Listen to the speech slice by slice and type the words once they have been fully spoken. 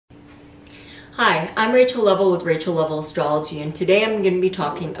Hi, I'm Rachel Lovell with Rachel Lovell Astrology, and today I'm going to be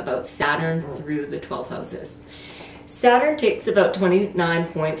talking about Saturn through the 12 houses. Saturn takes about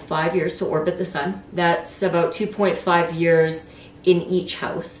 29.5 years to orbit the Sun. That's about 2.5 years in each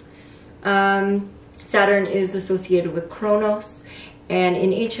house. Saturn is associated with Kronos, and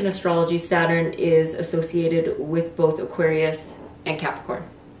in ancient astrology, Saturn is associated with both Aquarius and Capricorn.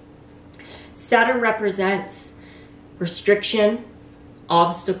 Saturn represents restriction,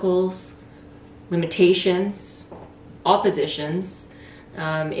 obstacles, limitations, oppositions.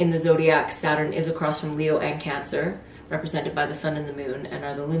 In the zodiac, Saturn is across from Leo and Cancer, represented by the Sun and the Moon, and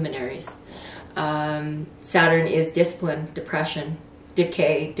are the luminaries. Saturn is discipline, depression,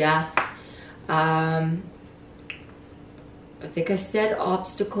 decay, death. I think I said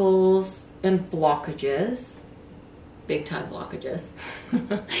obstacles and blockages, big time blockages.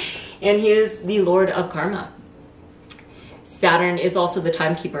 And he is the Lord of Karma. Saturn is also the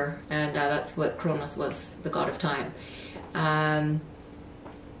timekeeper, and that's what Kronos was, the god of time.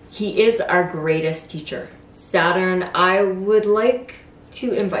 He is our greatest teacher. Saturn, I would like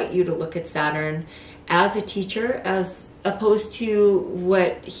to invite you to look at Saturn as a teacher, as opposed to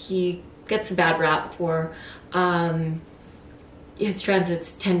what he gets a bad rap for. His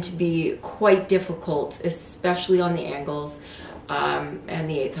transits tend to be quite difficult, especially on the angles and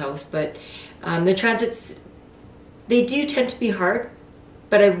the 8th house. But the transits, they do tend to be hard,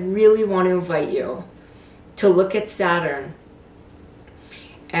 but I really want to invite you to look at Saturn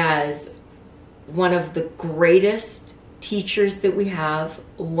as one of the greatest teachers that we have,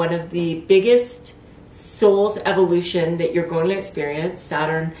 one of the biggest soul's evolution that you're going to experience.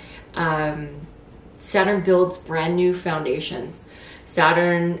 Saturn builds brand new foundations.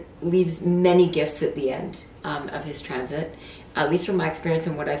 Saturn leaves many gifts at the end of his transit, at least from my experience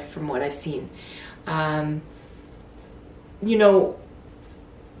and from what I've seen. You know,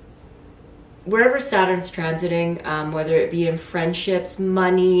 wherever Saturn's transiting, whether it be in friendships,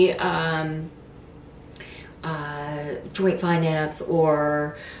 money, joint finance,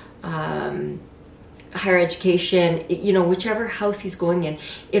 or higher education, you know, whichever house he's going in,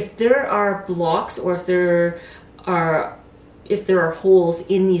 if there are blocks or if there are holes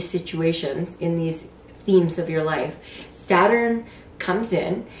in these situations, in these themes of your life, Saturn comes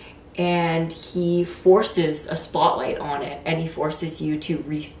in and he forces a spotlight on it, and he forces you to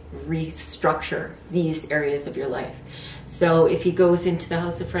restructure these areas of your life. So if he goes into the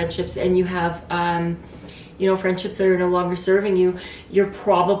house of friendships and you have you know, friendships that are no longer serving you, you're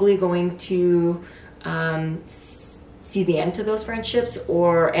probably going to see the end to those friendships,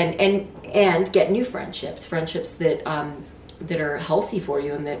 or and get new friendships that are healthy for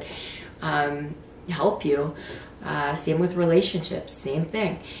you and that help you. Same with relationships, same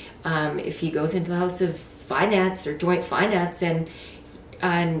thing. If he goes into the house of finance or joint finance and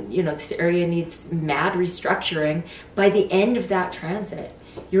you know, this area needs mad restructuring, by the end of that transit,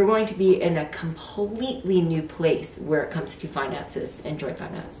 you're going to be in a completely new place where it comes to finances and joint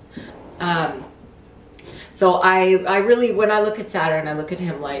finance. So I really, when I look at Saturn, I look at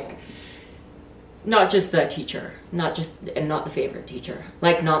him like not just the teacher, not the favorite teacher,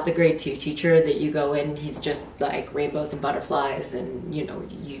 like not the grade 2 teacher that you go in, he's just like rainbows and butterflies and you know,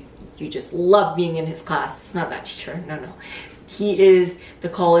 you just love being in his class. It's not that teacher, no. He is the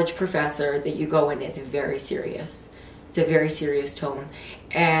college professor that you go in. It's very serious. It's a very serious tone,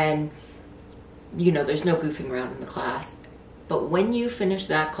 and you know, there's no goofing around in the class. But when you finish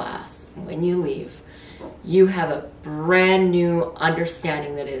that class, when you leave, you have a brand new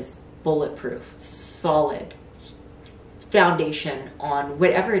understanding that is bulletproof, solid foundation on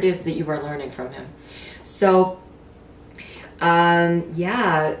whatever it is that you are learning from him. So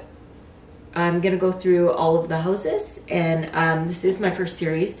yeah, I'm gonna go through all of the houses, and this is my first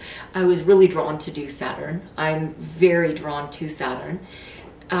series. I was really drawn to do Saturn. I'm very drawn to Saturn.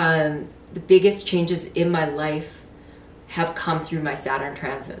 The biggest changes in my life have come through my Saturn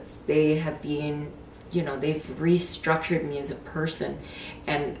transits. They have been, you know, they've restructured me as a person,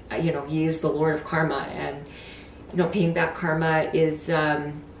 and you know, he is the Lord of Karma, and you know, paying back karma is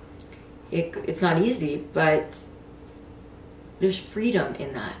it's not easy, but there's freedom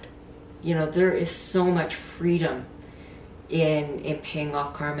in that. You know, there is so much freedom in paying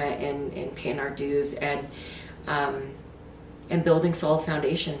off karma and in paying our dues, and building solid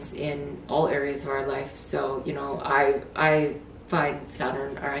foundations in all areas of our life. So you know, I find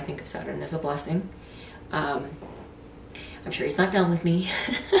Saturn, or I think of Saturn as a blessing. I'm sure he's not done with me.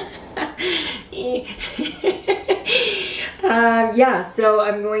 Yeah, so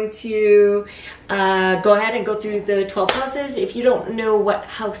I'm going to go ahead and go through the 12 houses. If you don't know what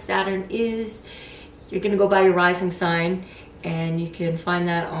house Saturn is, you're going to go by your rising sign. and you can find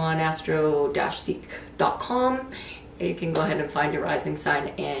that on astro-seek.com. You can go ahead and find your rising sign,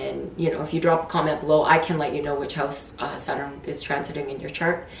 and if you drop a comment below, I can let you know which house Saturn is transiting in your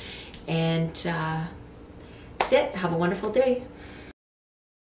chart. And that's it. Have a wonderful day.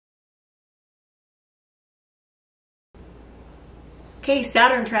 Okay,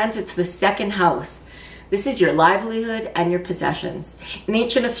 Saturn transits the second house. This is your livelihood and your possessions. In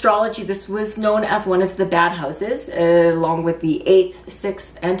ancient astrology, this was known as one of the bad houses, along with the 8th,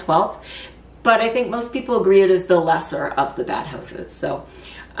 6th, and 12th. But I think most people agree it is the lesser of the bad houses. So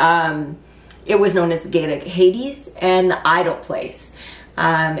it was known as the gate of Hades and the idle place.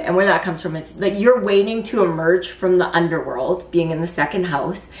 And where that comes from, it's that you're waiting to emerge from the underworld, being in the second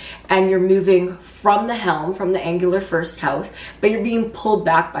house, and you're moving from the helm, from the angular first house, but you're being pulled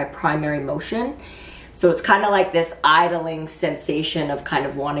back by primary motion. So it's kind of like this idling sensation of kind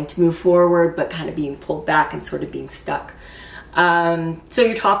of wanting to move forward, but kind of being pulled back and sort of being stuck. So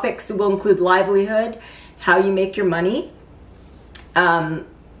your topics will include livelihood, how you make your money, income,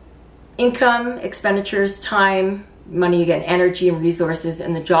 expenditures, time, money again, energy and resources,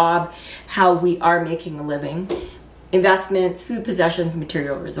 and the job, how we are making a living, investments, food, possessions,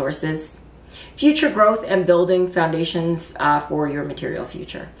 material resources, future growth, and building foundations for your material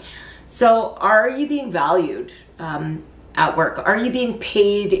future. So are you being valued at work? Are you being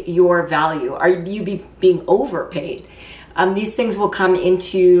paid your value? Are you being overpaid? These things will come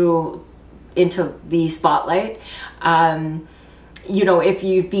into the spotlight. If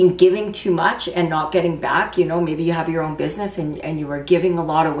you've been giving too much and not getting back, maybe you have your own business and you are giving a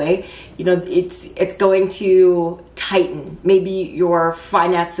lot away, it's going to tighten. Maybe your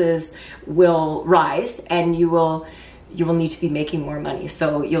finances will rise and you will need to be making more money.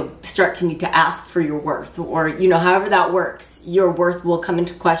 So you'll start to need to ask for your worth, or, however that works, your worth will come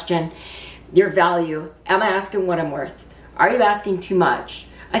into question, your value. Am I asking what I'm worth? Are you asking too much?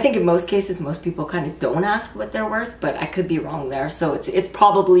 I think in most cases, most people kind of don't ask what they're worth, but I could be wrong there. So it's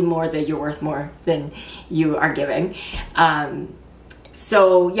probably more that you're worth more than you are giving.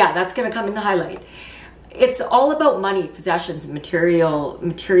 So yeah, that's going to come into highlight. It's all about money, possessions, and material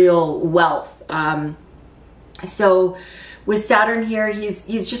wealth. So with Saturn here,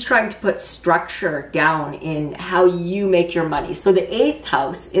 he's just trying to put structure down in how you make your money. So the 8th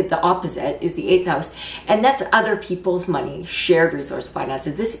house, the opposite is the 8th house, and that's other people's money, shared resource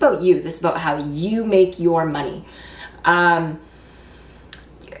finances. This is about you. This is about how you make your money. Are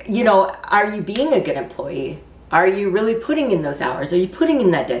you being a good employee? Are you really putting in those hours? Are you putting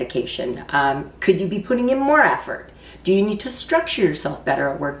in that dedication? Could you be putting in more effort? Do you need to structure yourself better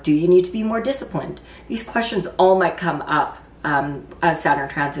at work? Do you need to be more disciplined? These questions all might come up as Saturn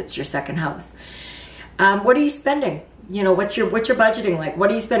transits your second house. What are you spending? What's your budgeting like? What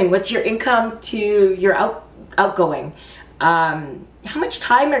are you spending? What's your income to your outgoing? How much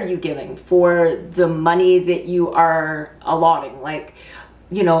time are you giving for the money that you are allotting? Like,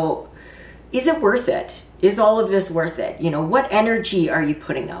 is it worth it? Is all of this worth it? What energy are you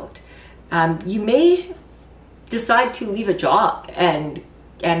putting out? You may decide to leave a job and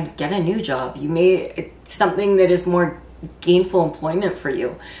get a new job. It's something that is more gainful employment for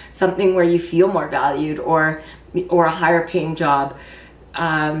you, something where you feel more valued, or a higher paying job.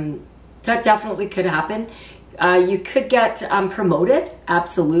 That definitely could happen. You could get promoted,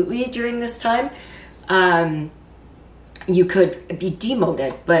 absolutely, during this time. You could be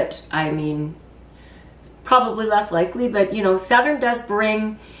demoted, but probably less likely. But Saturn does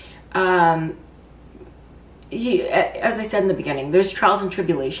bring as I said in the beginning, there's trials and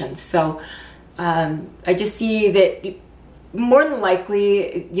tribulations. So I just see that more than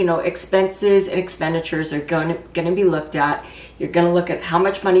likely, expenses and expenditures are going to be looked at. You're going to look at how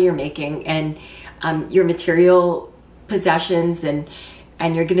much money you're making and your material possessions, and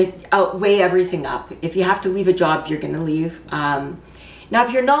you're going to outweigh everything up. If you have to leave a job, you're going to leave. Now,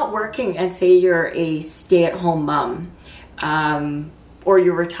 if you're not working and say you're a stay-at-home mom, or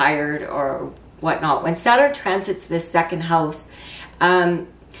you're retired or whatnot, when Saturn transits this second house,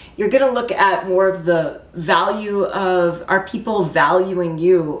 you're going to look at more of the value of, are people valuing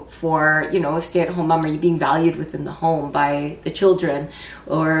you for, a stay-at-home mom? Are you being valued within the home by the children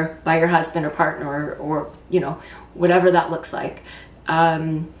or by your husband or partner, or whatever that looks like?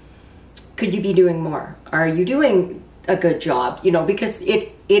 Could you be doing more? Are you doing a good job? Because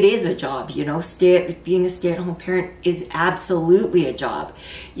it is a job, being a stay-at-home parent is absolutely a job,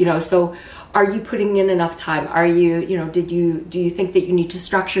 so are you putting in enough time? Are you, do you think that you need to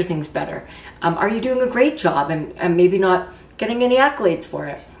structure things better? Are you doing a great job and maybe not getting any accolades for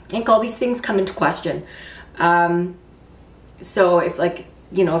it? I think all these things come into question. So if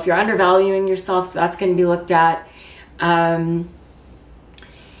if you're undervaluing yourself, that's going to be looked at. And,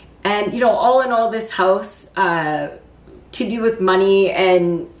 you know, all in all, this house to do with money,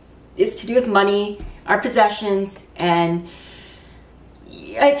 and is to do with money, our possessions, and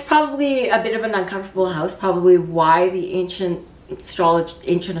it's probably a bit of an uncomfortable house, probably why the ancient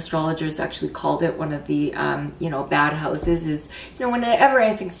astrologers actually called it one of the, you know, bad houses, is, you know, whenever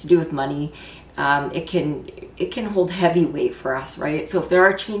anything's to do with money, it can hold heavy weight for us, right? So if there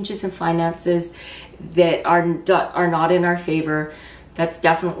are changes in finances that are not in our favor, that's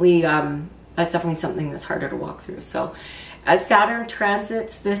definitely something that's harder to walk through. So as Saturn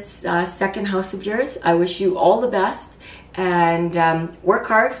transits this second house of yours, I wish you all the best, and work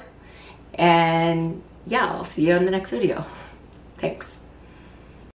hard, and yeah, I'll see you in the next video. Thanks.